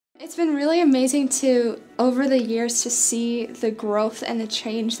It's been really amazing to, over the years, to see the growth and the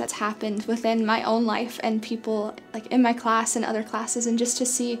change that's happened within my own life and people like in my class and other classes, and just to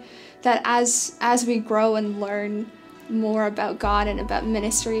see that as we grow and learn more about God and about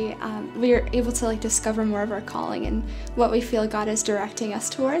ministry, we are able to discover more of our calling and what we feel God is directing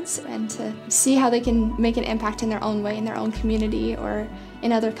us towards, and to see how they can make an impact in their own way, in their own community or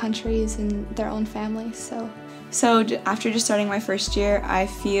in other countries and their own families. So after just starting my first year, I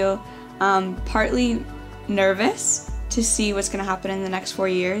feel partly nervous to see what's going to happen in the next 4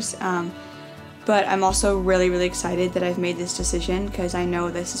 years, but I'm also really excited that I've made this decision, because I know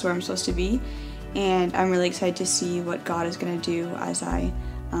this is where I'm supposed to be, and I'm really excited to see what God is going to do as I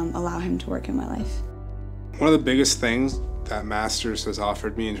allow Him to work in my life. One of the biggest things that Masters has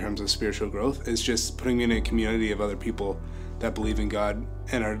offered me in terms of spiritual growth is just putting me in a community of other people that believe in God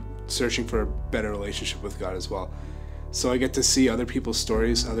and are searching for a better relationship with God as well. So I get to see other people's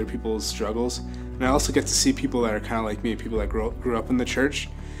stories, other people's struggles, and I also get to see people that are kind of like me, people that grew up in the church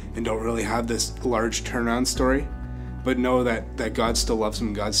and don't really have this large turnaround story, but know that God still loves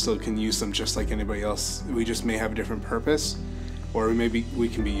them, God still can use them just like anybody else. We just may have a different purpose, or maybe we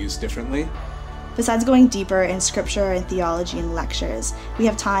can be used differently. Besides going deeper in scripture and theology and lectures, we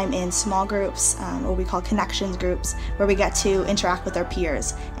have time in small groups, what we call connections groups, where we get to interact with our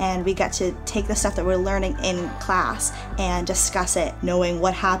peers, and we get to take the stuff that we're learning in class and discuss it, knowing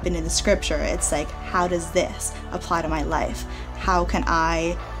what happened in the scripture. It's like, how does this apply to my life? How can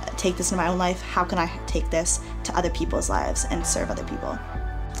I take this in my own life? How can I take this to other people's lives and serve other people?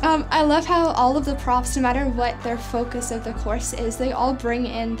 I love how all of the profs, no matter what their focus of the course is, they all bring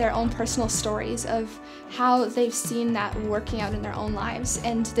in their own personal stories of how they've seen that working out in their own lives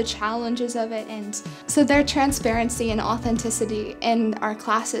and the challenges of it. And so their transparency and authenticity in our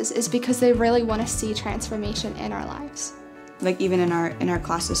classes is because they really want to see transformation in our lives. Even in our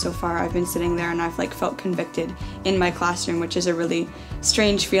classes so far, I've been sitting there and I've felt convicted in my classroom, which is a really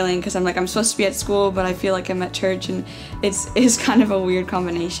strange feeling, because I'm supposed to be at school, but I feel like I'm at church, and it's kind of a weird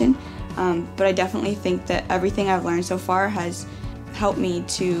combination. But I definitely think that everything I've learned so far has helped me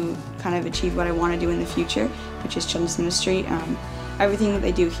to kind of achieve what I want to do in the future, which is children's ministry. Everything that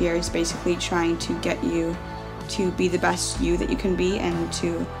they do here is basically trying to get you to be the best you that you can be, and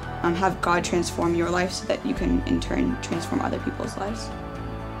to have God transform your life so that you can in turn transform other people's lives.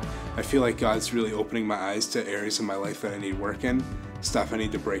 I feel like God's really opening my eyes to areas of my life that I need work in, stuff I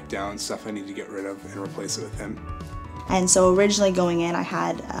need to break down, stuff I need to get rid of and replace it with Him. And so originally going in, I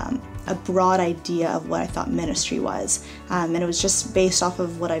had a broad idea of what I thought ministry was, and it was just based off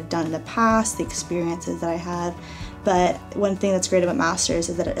of what I've done in the past, the experiences that I had. But one thing that's great about Masters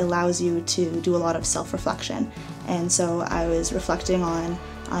is that it allows you to do a lot of self-reflection. And so I was reflecting on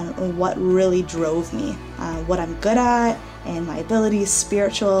what really drove me, what I'm good at, and my abilities,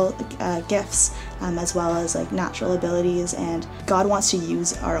 spiritual gifts, as well as natural abilities. And God wants to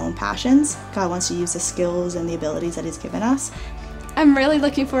use our own passions. God wants to use the skills and the abilities that He's given us. I'm really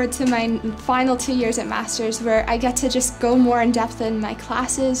looking forward to my final 2 years at Masters, where I get to just go more in depth in my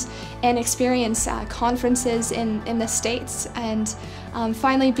classes and experience conferences in the States, and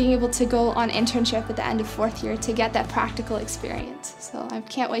finally being able to go on internship at the end of 4th year to get that practical experience. So I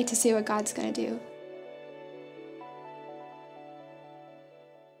can't wait to see what God's going to do.